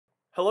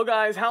Hello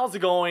guys, how's it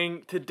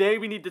going? Today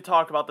we need to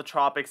talk about the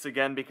tropics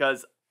again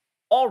because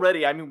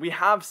already, we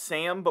have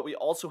Sam, but we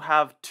also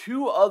have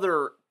two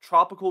other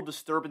tropical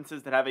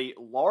disturbances that have a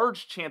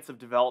large chance of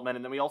development,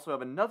 and then we also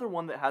have another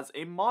one that has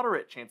a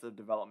moderate chance of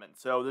development.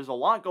 So there's a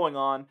lot going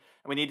on, and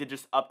we need to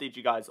just update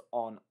you guys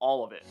on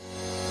all of it.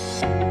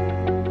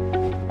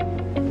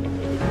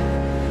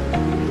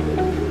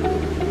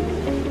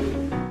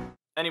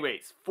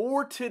 Anyways,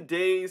 for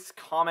today's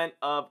comment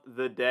of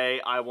the day,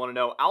 I want to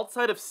know,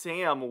 outside of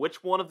Sam,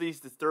 which one of these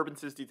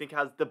disturbances do you think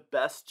has the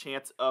best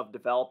chance of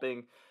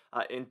developing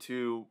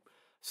into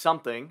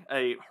something,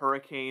 a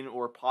hurricane,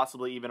 or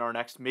possibly even our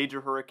next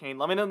major hurricane?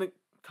 Let me know in the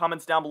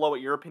comments down below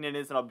what your opinion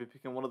is, and I'll be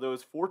picking one of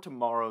those for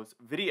tomorrow's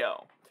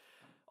video.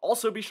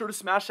 Also, be sure to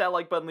smash that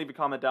like button, leave a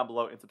comment down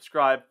below, and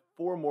subscribe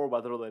for more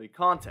weather-related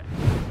content.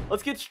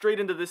 Let's get straight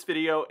into this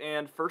video,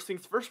 and first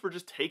things first, we're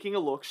just taking a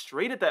look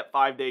straight at that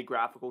 5-day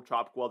graphical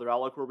tropical weather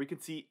outlook where we can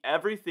see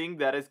everything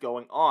that is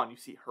going on. You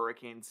see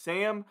Hurricane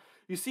Sam,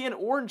 you see an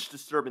orange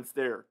disturbance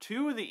there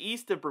to the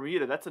east of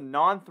Bermuda. That's a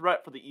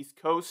non-threat for the East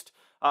Coast,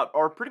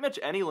 or pretty much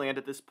any land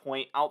at this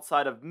point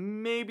outside of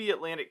maybe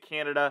Atlantic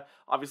Canada.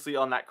 Obviously,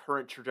 on that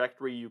current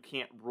trajectory, you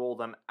can't roll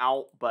them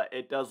out, but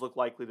it does look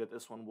likely that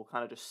this one will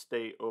kind of just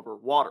stay over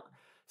water.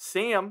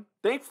 Sam,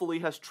 thankfully,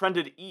 has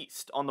trended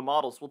east on the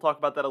models. We'll talk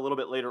about that a little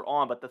bit later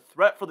on, but the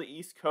threat for the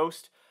East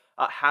Coast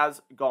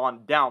has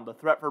gone down. The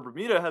threat for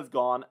Bermuda has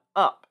gone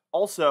up.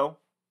 Also,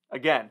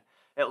 again,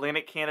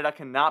 Atlantic Canada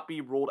cannot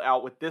be ruled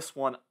out with this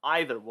one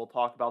either. We'll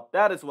talk about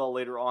that as well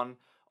later on.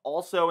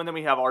 Also, and then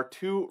we have our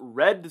two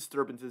red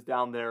disturbances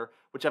down there,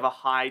 which have a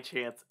high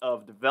chance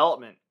of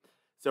development.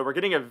 So we're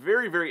getting a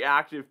very, very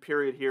active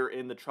period here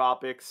in the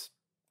tropics.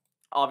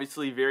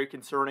 Obviously, very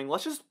concerning.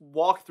 Let's just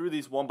walk through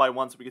these one by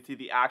one so we can see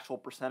the actual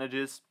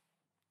percentages.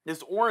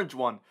 This orange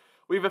one,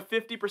 we have a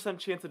 50%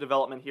 chance of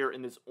development here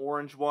in this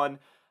orange one.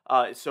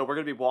 So we're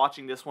going to be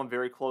watching this one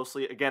very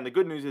closely. Again, the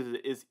good news is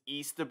it is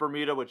east of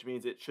Bermuda, which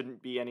means it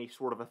shouldn't be any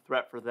sort of a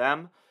threat for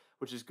them,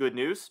 which is good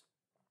news.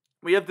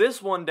 We have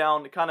this one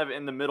down kind of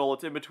in the middle.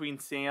 It's in between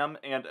Sam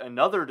and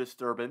another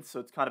disturbance, so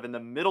it's kind of in the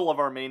middle of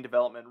our main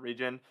development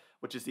region,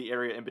 which is the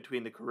area in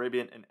between the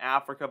Caribbean and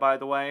Africa, by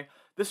the way.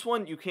 This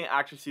one, you can't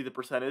actually see the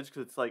percentage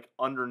because it's like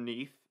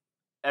underneath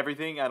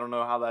everything. I don't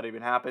know how that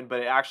even happened,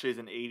 but it actually is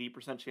an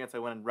 80% chance. I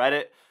went and read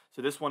it.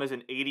 So this one is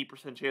an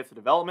 80% chance of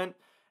development.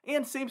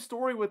 And same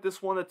story with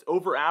this one that's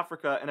over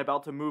Africa and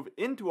about to move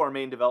into our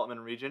main development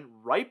region.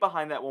 Right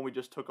behind that one we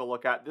just took a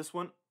look at, this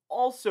one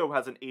also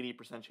has an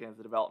 80% chance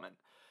of development.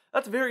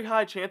 That's very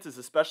high chances,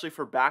 especially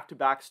for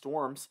back-to-back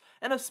storms,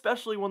 and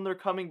especially when they're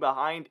coming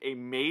behind a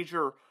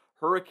major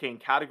hurricane,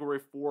 Category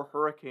 4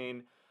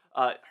 hurricane,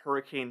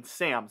 Hurricane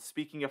Sam.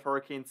 Speaking of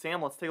Hurricane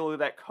Sam, let's take a look at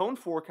that cone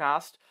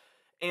forecast.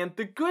 And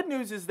the good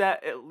news is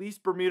that at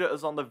least Bermuda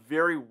is on the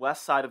very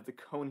west side of the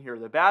cone here.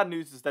 The bad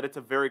news is that it's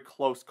a very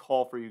close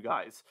call for you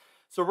guys.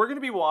 So we're going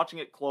to be watching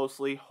it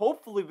closely.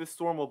 Hopefully this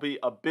storm will be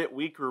a bit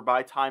weaker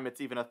by the time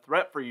it's even a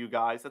threat for you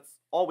guys. That's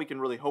all we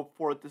can really hope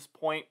for at this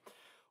point.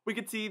 We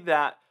could see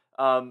that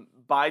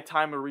by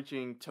time we're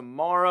reaching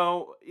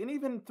tomorrow, and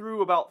even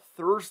through about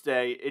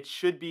Thursday, it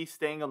should be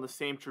staying on the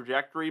same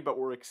trajectory, but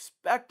we're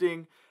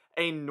expecting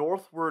a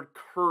northward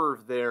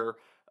curve there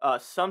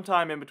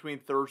sometime in between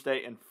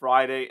Thursday and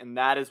Friday, and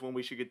that is when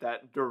we should get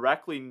that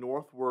directly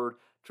northward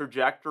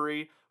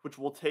trajectory, which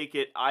will take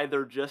it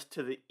either just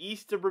to the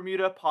east of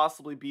Bermuda,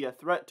 possibly be a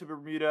threat to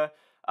Bermuda,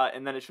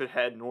 and then it should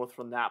head north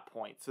from that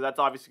point. So that's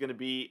obviously going to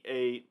be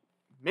a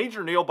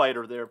major nail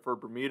biter there for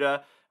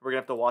Bermuda. We're going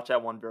to have to watch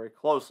that one very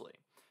closely.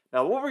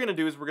 Now, what we're going to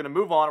do is we're going to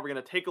move on. We're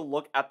going to take a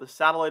look at the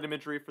satellite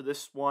imagery for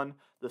this one,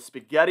 the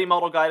spaghetti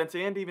model guidance,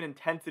 and even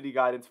intensity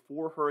guidance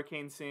for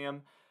Hurricane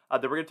Sam.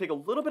 Then we're going to take a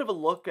little bit of a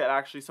look at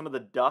actually some of the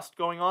dust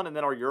going on, and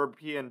then our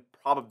European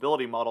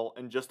probability model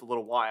in just a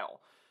little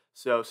while.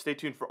 So stay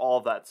tuned for all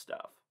of that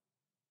stuff.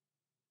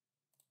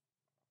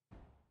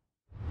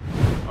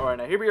 All right,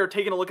 now here we are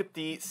taking a look at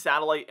the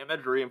satellite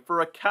imagery, and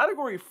for a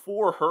Category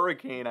 4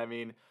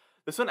 hurricane,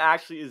 this one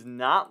actually is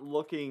not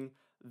looking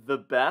the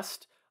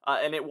best,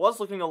 and it was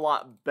looking a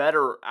lot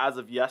better as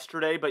of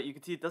yesterday, but you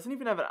can see it doesn't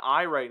even have an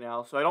eye right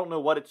now, so I don't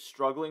know what it's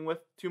struggling with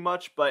too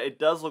much, but it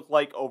does look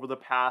like over the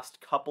past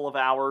couple of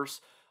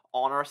hours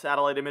on our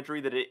satellite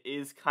imagery that it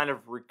is kind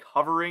of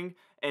recovering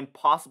and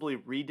possibly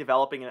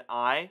redeveloping an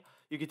eye.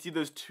 You can see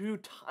those two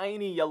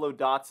tiny yellow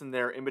dots in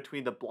there in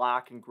between the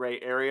black and gray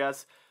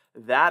areas.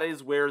 That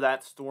is where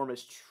that storm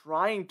is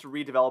trying to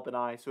redevelop an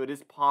eye, so it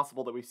is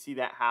possible that we see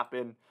that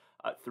happen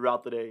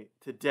throughout the day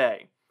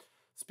today.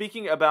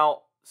 Speaking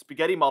about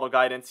spaghetti model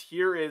guidance,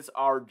 here is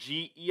our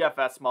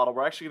GEFS model.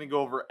 We're actually going to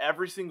go over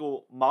every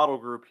single model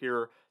group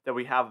here that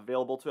we have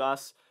available to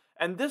us.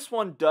 And this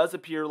one does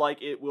appear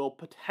like it will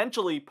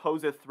potentially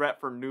pose a threat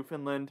for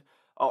Newfoundland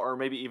or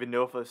maybe even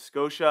Nova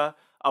Scotia.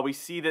 We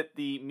see that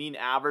the mean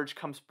average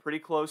comes pretty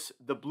close.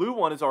 The blue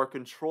one is our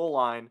control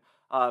line,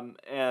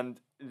 and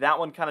that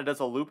one kind of does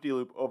a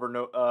loop-de-loop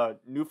over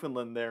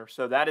Newfoundland there,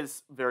 so that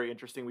is very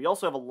interesting. We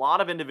also have a lot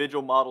of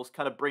individual models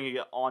kind of bringing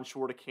it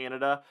onshore to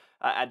Canada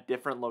at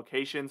different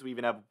locations. We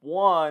even have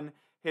one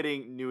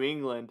hitting New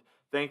England.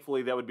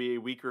 Thankfully, that would be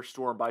a weaker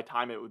storm by the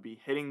time it would be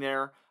hitting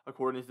there,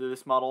 according to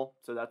this model.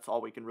 So that's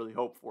all we can really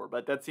hope for.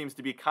 But that seems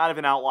to be kind of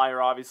an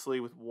outlier, obviously,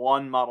 with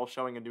one model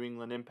showing a New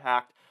England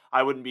impact.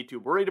 I wouldn't be too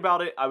worried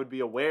about it. I would be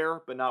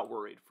aware, but not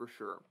worried for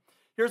sure.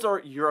 Here's our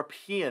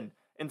European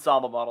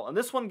ensemble model. And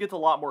this one gets a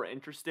lot more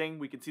interesting.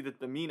 We can see that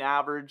the mean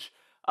average,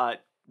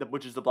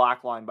 which is the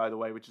black line, by the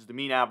way, which is the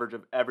mean average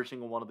of every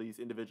single one of these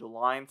individual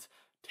lines,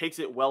 takes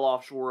it well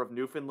offshore of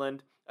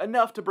Newfoundland,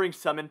 enough to bring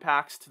some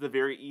impacts to the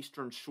very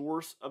eastern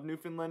shores of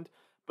Newfoundland,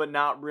 but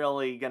not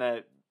really going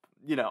to,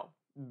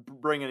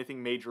 bring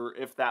anything major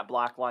if that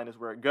black line is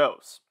where it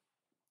goes.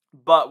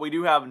 But we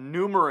do have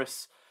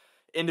numerous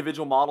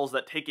individual models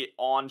that take it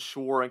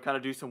onshore and kind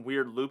of do some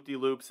weird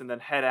loop-de-loops and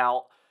then head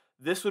out.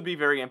 This would be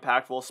very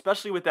impactful,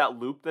 especially with that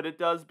loop that it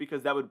does,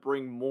 because that would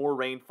bring more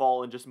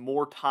rainfall and just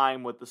more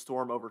time with the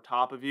storm over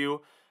top of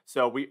you.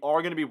 So we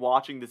are going to be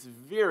watching this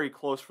very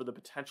close for the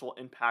potential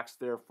impacts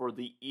there for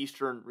the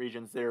eastern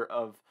regions there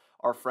of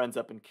our friends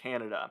up in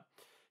Canada.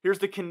 Here's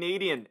the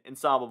Canadian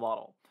ensemble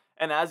model.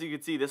 And as you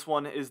can see, this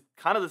one is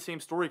kind of the same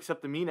story,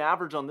 except the mean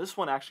average on this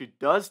one actually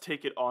does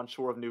take it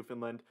onshore of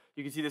Newfoundland.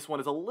 You can see this one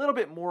is a little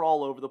bit more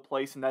all over the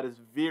place, and that is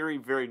very,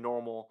 very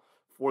normal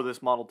for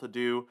this model to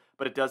do,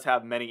 but it does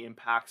have many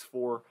impacts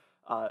for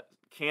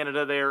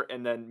Canada there,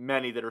 and then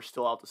many that are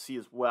still out to sea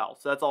as well.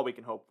 So that's all we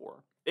can hope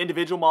for.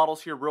 Individual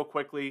models here real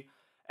quickly,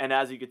 and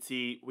as you can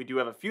see, we do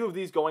have a few of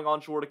these going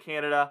onshore to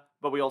Canada,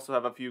 but we also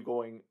have a few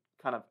going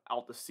kind of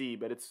out to sea,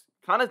 but it's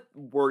kind of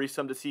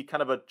worrisome to see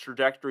kind of a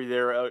trajectory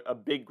there, a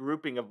big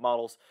grouping of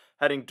models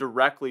heading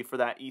directly for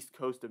that east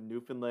coast of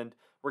Newfoundland.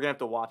 We're going to have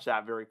to watch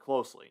that very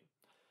closely.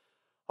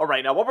 All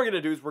right, now what we're going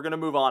to do is we're going to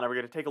move on and we're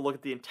going to take a look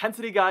at the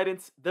intensity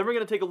guidance. Then we're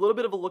going to take a little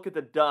bit of a look at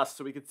the dust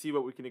so we can see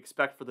what we can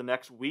expect for the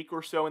next week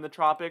or so in the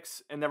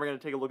tropics. And then we're going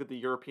to take a look at the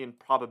European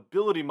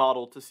probability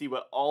model to see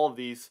what all of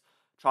these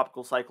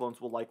tropical cyclones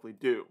will likely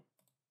do.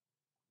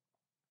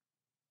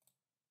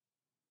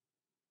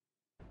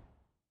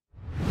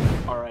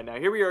 All right, now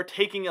here we are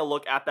taking a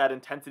look at that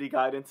intensity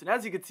guidance. And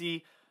as you can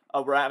see,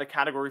 we're at a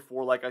category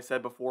 4, like I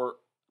said before.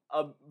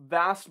 A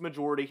vast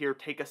majority here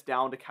take us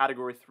down to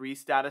category 3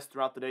 status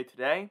throughout the day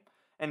today.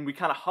 And we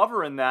kind of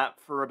hover in that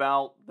for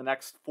about the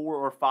next 4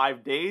 or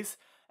 5 days.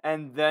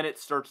 And then it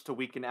starts to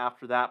weaken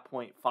after that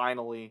point,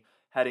 finally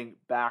heading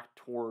back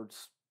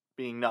towards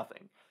being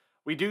nothing.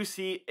 We do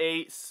see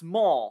a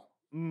small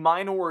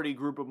minority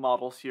group of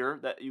models here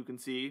that you can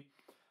see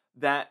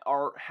that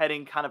are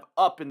heading kind of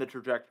up in the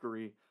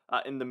trajectory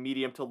in the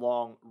medium to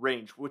long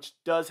range, which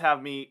does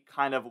have me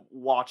kind of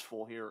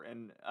watchful here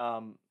and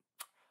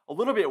a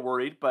little bit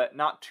worried, but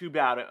not too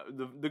bad.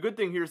 The good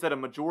thing here is that a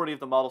majority of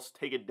the models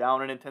take it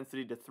down in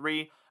intensity to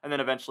 3, and then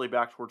eventually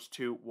back towards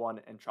 2,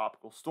 1, and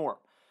tropical storm.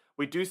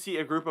 We do see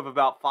a group of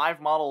about 5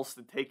 models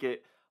that take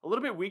it a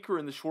little bit weaker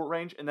in the short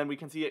range, and then we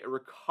can see it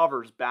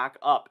recovers back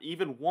up.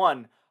 Even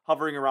one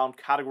hovering around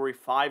category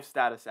 5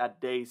 status at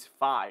days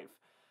 5.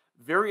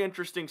 Very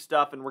interesting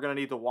stuff, and we're going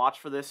to need to watch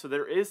for this. So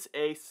there is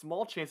a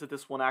small chance that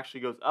this one actually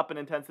goes up in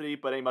intensity,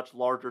 but a much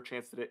larger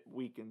chance that it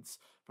weakens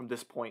from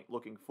this point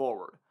looking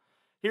forward.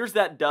 Here's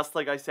that dust,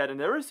 like I said, and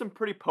there is some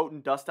pretty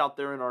potent dust out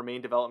there in our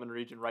main development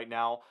region right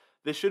now.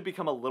 This should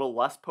become a little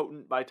less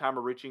potent by the time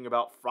we're reaching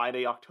about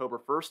Friday, October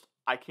 1st.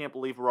 I can't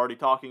believe we're already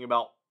talking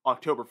about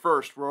October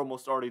 1st. We're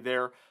almost already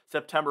there.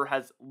 September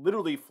has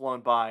literally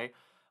flown by.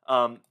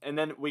 And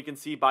then we can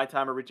see by the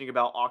time we're reaching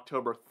about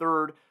October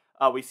 3rd,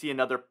 we see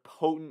another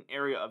potent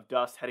area of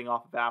dust heading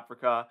off of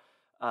Africa.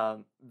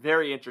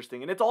 Very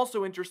interesting. And it's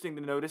also interesting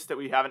to notice that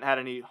we haven't had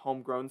any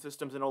homegrown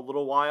systems in a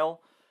little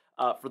while.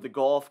 For the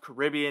Gulf,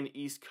 Caribbean,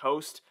 East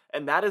Coast,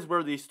 and that is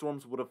where these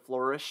storms would have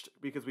flourished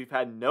because we've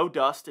had no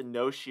dust and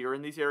no shear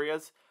in these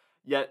areas,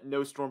 yet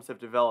no storms have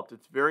developed.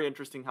 It's very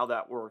interesting how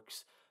that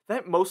works.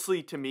 That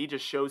mostly, to me,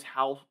 just shows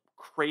how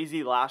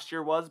crazy last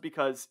year was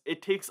because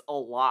it takes a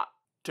lot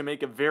to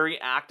make a very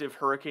active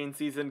hurricane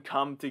season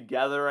come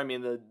together. I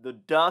mean, the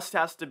dust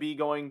has to be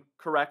going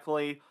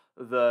correctly,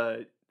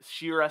 the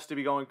shear has to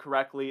be going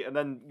correctly, and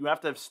then you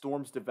have to have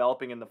storms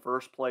developing in the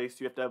first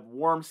place. You have to have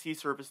warm sea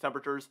surface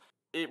temperatures.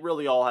 It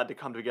really all had to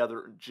come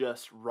together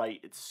just right.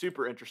 It's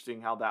super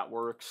interesting how that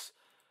works.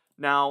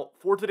 Now,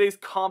 for today's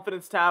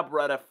confidence tab, we're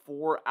at a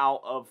 4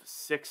 out of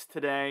 6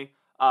 today.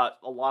 A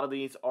lot of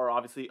these are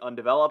obviously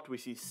undeveloped. We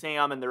see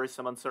Sam, and there is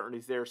some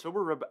uncertainties there. So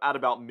we're at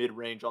about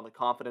mid-range on the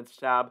confidence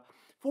tab.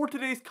 For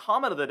today's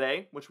comment of the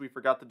day, which we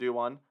forgot to do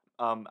one,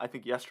 I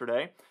think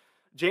yesterday,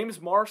 James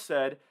Marr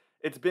said,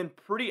 "It's been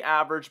pretty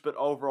average, but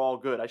overall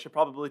good." I should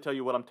probably tell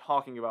you what I'm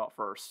talking about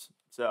first.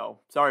 So,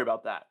 sorry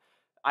about that.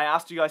 I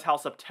asked you guys how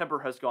September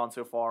has gone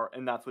so far,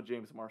 and that's what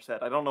James Marr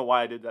said. I don't know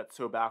why I did that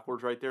so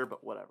backwards right there,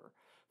 but whatever.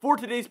 For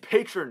today's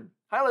patron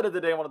highlight of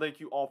the day, I want to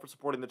thank you all for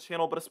supporting the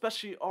channel, but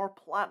especially our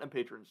platinum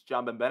patrons,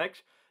 John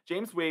Benbenix,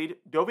 James Wade,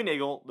 Dovey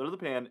Nagel, Little the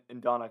Pan,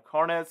 and Donna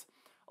Carnes,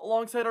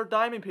 alongside our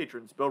diamond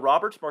patrons, Bill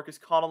Roberts, Marcus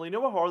Connolly,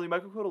 Noah Harley,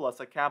 Michael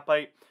Codalessa,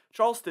 Catbite,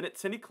 Charles Stinnett,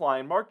 Cindy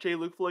Klein, Mark J,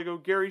 Luke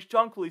Flego, Gary,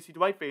 John Calisi,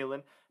 Dwight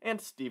Phelan,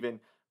 and Stephen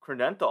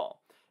Crenenthal.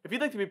 If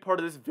you'd like to be part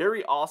of this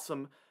very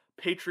awesome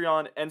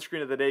Patreon end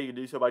screen of the day, you can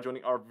do so by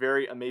joining our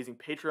very amazing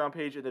Patreon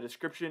page in the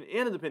description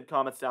and in the pinned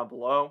comments down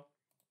below.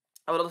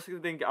 I would also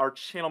like to thank our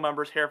channel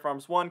members, Hair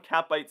Farms 1,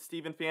 Catbite,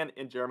 Steven Fan,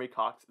 and Jeremy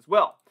Cox as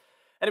well.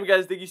 Anyway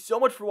guys, thank you so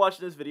much for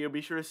watching this video.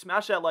 Be sure to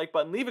smash that like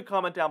button, leave a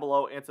comment down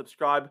below, and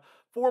subscribe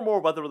for more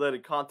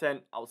weather-related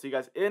content. I will see you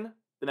guys in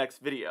the next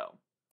video.